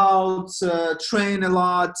all about train a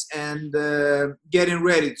lot and getting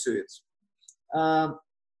ready to it. um,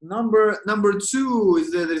 number two is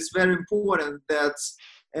that it's very important that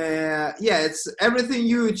yeah, it's everything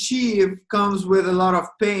you achieve comes with a lot of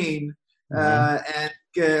pain Mm-hmm. and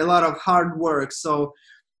a lot of hard work. So,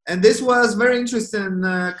 and this was very interesting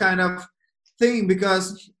kind of thing, because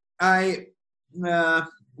I uh,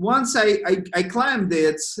 once I climbed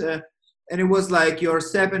it, and it was like you're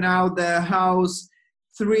stepping out the house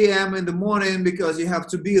 3 a.m. in the morning, because you have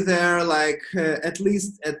to be there like at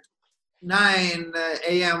least at 9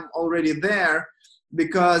 a.m. already there,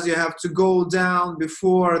 because you have to go down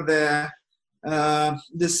before the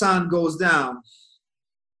sun goes down.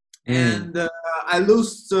 Mm. And I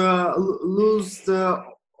lose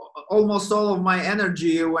almost all of my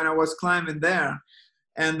energy when I was climbing there.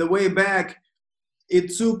 And the way back,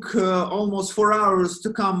 it took almost 4 hours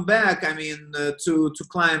to come back. I mean, to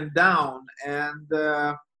climb down, and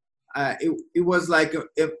it was like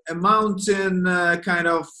a mountain kind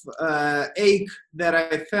of ache that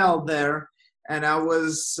I felt there, and I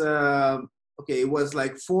was okay. It was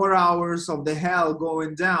like 4 hours of the hell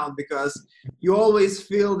going down, because you always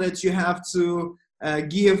feel that you have to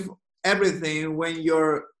give everything when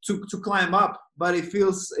you're to climb up, but it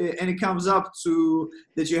feels and it comes up to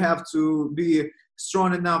that you have to be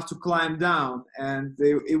strong enough to climb down, and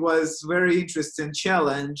it was very interesting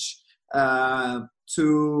challenge.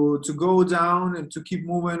 To go down and to keep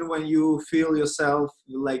moving when you feel yourself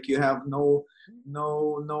like you have no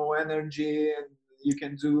energy and you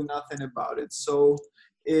can do nothing about it. So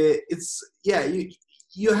it's yeah,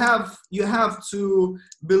 you have to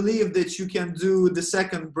believe that you can do the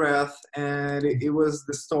second breath, and it was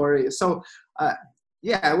the story. So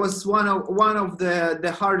yeah, it was one of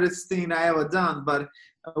the hardest thing I ever done. But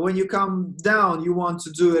when you come down, you want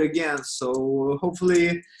to do it again. So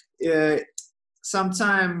hopefully, uh,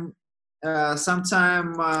 sometime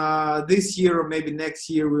this year or maybe next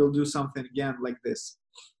year we'll do something again like this.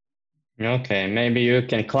 Okay, maybe you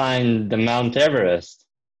can climb the Mount Everest.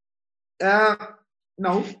 Uh,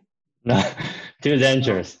 no, No, too no,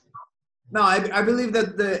 dangerous. no. I believe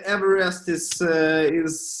that the Everest is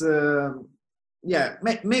yeah,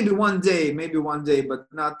 maybe one day, but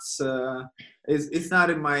not. It's not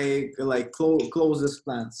in my like closest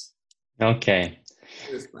plans. Okay.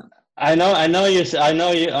 Closest plan. I know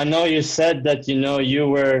you said that,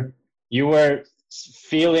 you were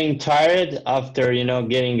feeling tired after,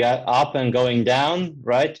 getting up and going down,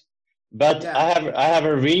 right? But Yeah. I have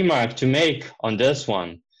a remark to make on this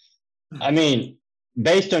one. I mean,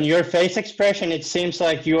 based on your face expression, it seems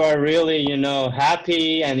like you are really,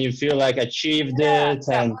 happy and you feel like achieved Yeah, it.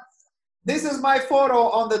 yeah. And This is my photo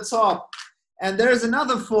on the top, and there's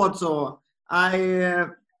another photo.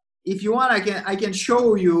 If you want, I can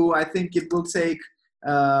show you. I think it will take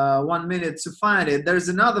 1 minute to find it. There's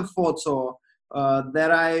another photo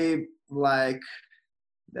that I like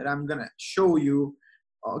that I'm gonna show you.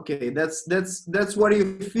 Okay, that's what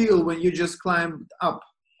you feel when you just climb up.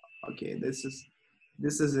 Okay, this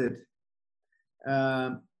is it.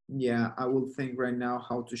 Yeah, I will think right now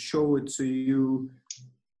how to show it to you.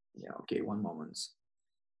 Yeah, okay, one moment.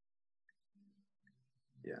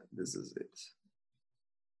 Yeah, this is it.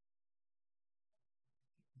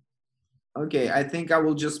 Okay, I think I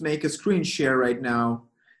will just make a screen share right now.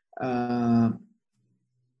 Uh,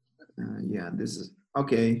 yeah, this is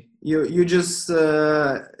okay. You just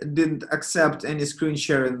didn't accept any screen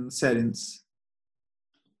sharing settings.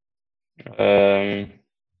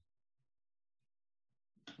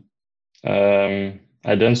 um,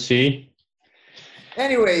 I don't see.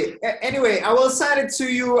 Anyway, I will send it to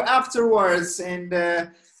you afterwards, and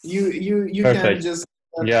you can Perfect. just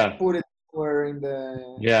Yeah. put it somewhere in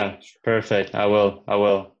the. Yeah. Perfect. I will. I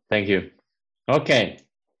will. Thank you. Okay.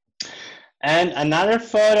 And another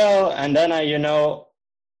photo, and then I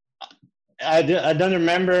don't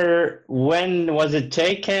remember when was it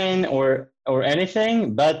taken or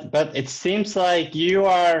anything, but it seems like you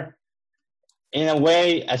are in a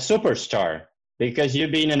way a superstar because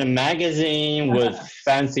you've been in a magazine with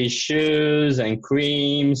fancy shoes and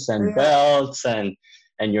creams and Yeah, belts and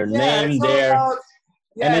your yeah, name there,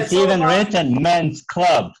 and it's it's all even about. written men's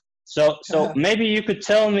club. So maybe you could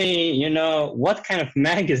tell me, what kind of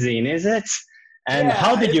magazine is it, and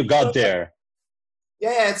how Yeah, did you got there?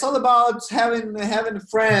 yeah, it's all about having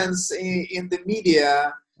friends in the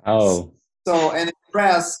media. Oh, So and in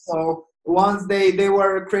press. So once they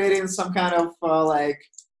were creating some kind of like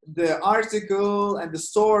the article and the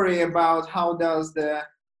story about how does the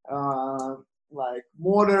uh, like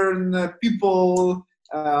modern people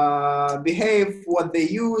behave, what they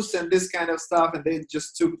use, and this kind of stuff, and they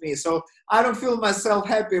just took me. So I don't feel myself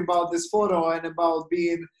happy about this photo and about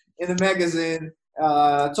being in the magazine,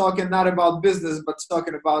 talking not about business but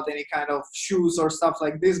talking about any kind of shoes or stuff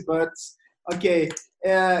like this. But okay,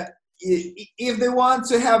 uh, if they want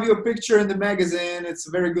to have your picture in the magazine, it's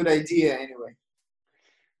a very good idea anyway.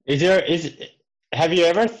 is have you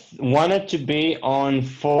ever wanted to be on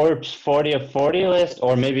Forbes 40 of 40 list,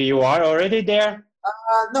 or maybe you are already there?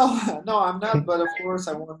 No, no, I'm not. But of course,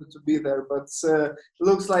 I wanted to be there. But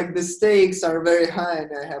looks like the stakes are very high,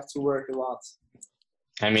 and I have to work a lot.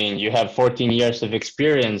 I mean, you have 14 years of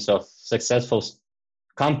experience of successful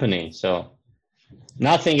company, so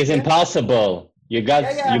nothing is Yeah, impossible.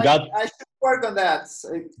 yeah, yeah. You got I should work on that.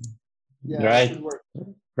 Yeah, I should right, work.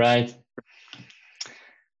 right.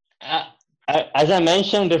 Uh, as I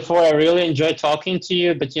mentioned before, I really enjoy talking to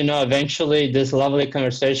you, but eventually this lovely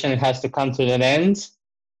conversation has to come to an end.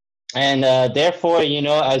 And therefore,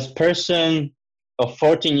 as person of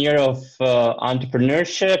 14 year of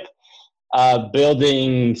entrepreneurship,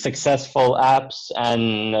 building successful apps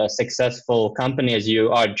and successful company as you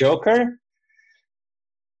are Joker,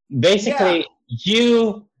 Yeah. basically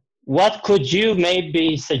what could you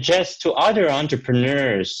maybe suggest to other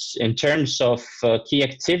entrepreneurs in terms of key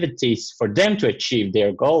activities for them to achieve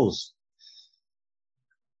their goals?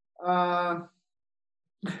 Uh,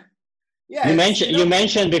 yeah. You It's mentioned you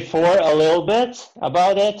mentioned before a little bit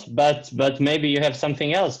about it, but maybe you have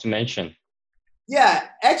something else to mention. Yeah,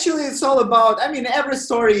 actually, it's all about. I mean, every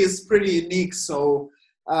story is pretty unique. So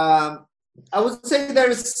I would say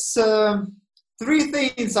there's three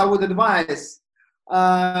things I would advise.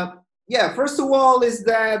 Yeah, first of all, is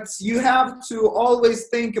that you have to always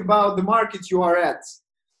think about the market you are at.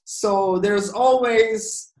 So there's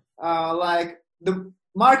always like the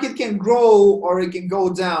market can grow or it can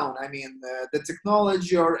go down. I mean, the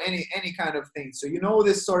technology or any kind of thing. So you know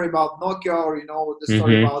this story about Nokia, or you know the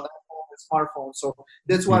story Mm-hmm. about iPhone, smartphone. So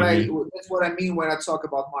that's Mm-hmm. what I mean when I talk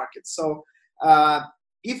about markets. So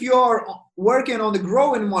if you're working on the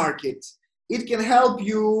growing market, it can help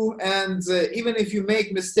you. And even if you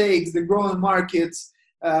make mistakes, the growing market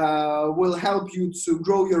will help you to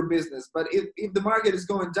grow your business. But if the market is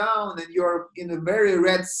going down and you're in a very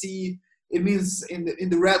red sea, it means in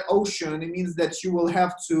the red ocean, it means that you will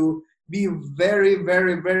have to be very,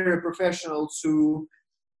 very, very professional to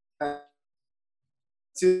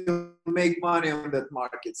make money on that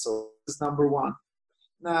market. So that's number one.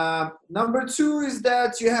 Number two is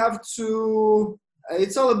that you have to,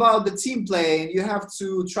 it's all about the team play, and you have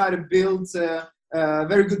to try to build a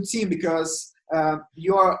very good team, because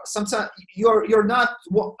you're not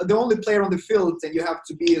the only player on the field, and you have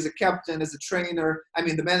to be as a captain, as a trainer, I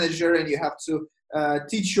mean the manager, and you have to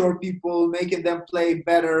teach your people, making them play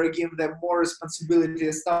better, give them more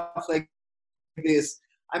responsibility, stuff like this.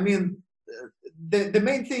 I mean, the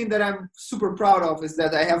main thing that I'm super proud of is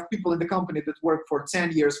that I have people in the company that work for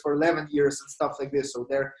 10 years, for 11 years and stuff like this. So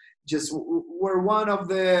they're just, we're one of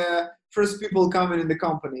the first people coming in the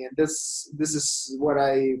company. And this is what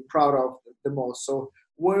I'm proud of the most. So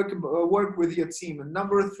work with your team. And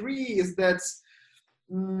number three is that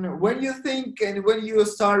when you think and when you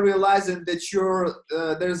start realizing that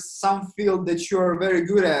there's some field that you're very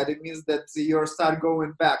good at, it means that you start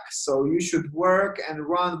going back. So you should work and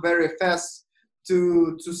run very fast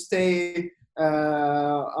to stay.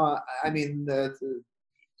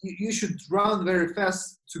 You should run very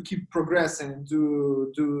fast to keep progressing and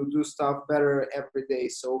do stuff better every day.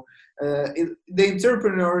 So the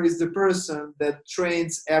entrepreneur is the person that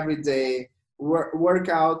trains every day, work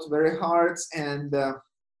out very hard, and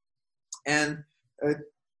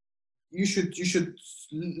you should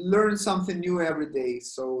learn something new every day.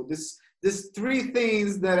 So this three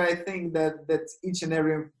things that I think that each and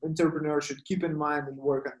every entrepreneur should keep in mind and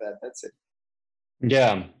work on that. That's it.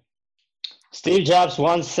 Yeah. Steve Jobs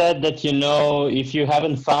once said that, if you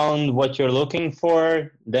haven't found what you're looking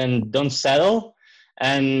for, then don't settle.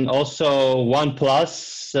 And also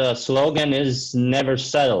OnePlus slogan is never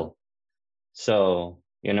settle. So,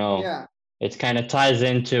 Yeah. it kind of ties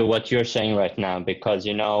into what you're saying right now, because,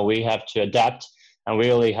 we have to adapt, and we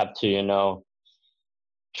really have to,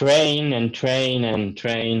 train and train and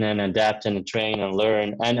train and adapt and train and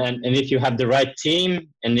learn. And if you have the right team,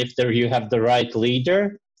 and if you have the right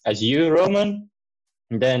leader, as you, Roman,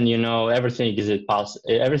 then, everything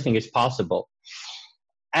is possible.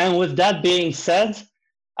 And with that being said,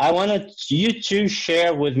 I wanted you to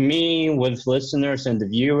share with me, with listeners and the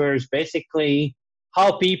viewers, basically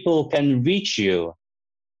how people can reach you.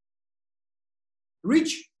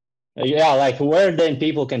 Reach? Yeah, like where then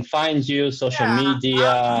people can find you, social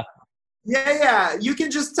media. Yeah. You can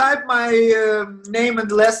just type my name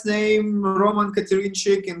and last name, Roman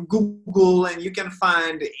Katerinchik, in Google, and you can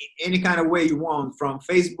find any kind of way you want, from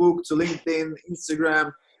Facebook to LinkedIn,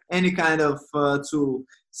 Instagram, any kind of tool.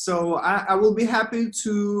 So I will be happy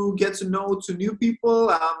to get to know to new people.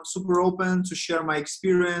 I'm super open to share my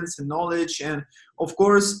experience and knowledge. And of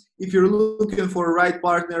course, if you're looking for a right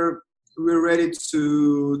partner, we're ready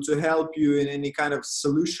to help you in any kind of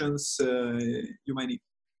solutions you might need.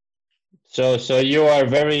 So you are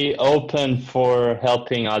very open for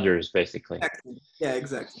helping others, basically. Exactly. Yeah,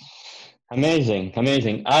 exactly. Amazing.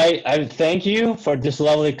 I thank you for this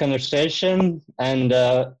lovely conversation, and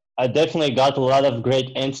I definitely got a lot of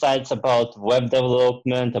great insights about web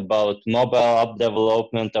development, about mobile app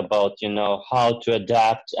development, about how to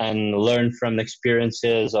adapt and learn from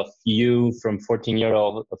experiences of you from 14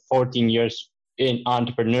 years in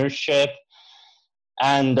entrepreneurship.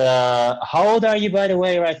 And how old are you, by the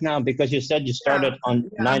way, right now? Because you said you started on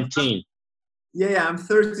 19. Yeah, I'm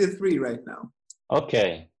 33 right now.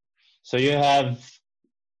 Okay, so you have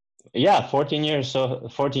 14 years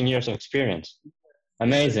of experience.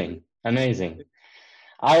 Amazing.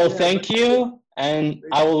 I will thank you, and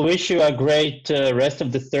I will wish you a great rest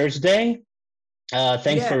of the Thursday.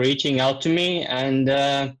 Thanks for reaching out to me. And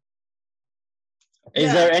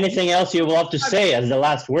is there anything else you would love to say as the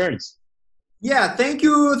last words? Yeah, thank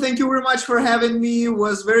you very much for having me. It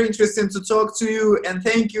was very interesting to talk to you, and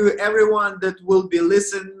thank you everyone that will be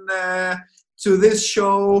listening to this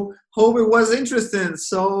show. Hope it was interesting.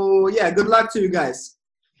 So yeah, good luck to you guys.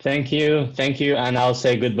 Thank you, and I'll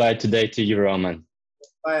say goodbye today to you, Roman.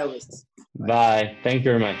 Bye, Elvis. Bye. Thank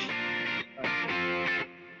you very much.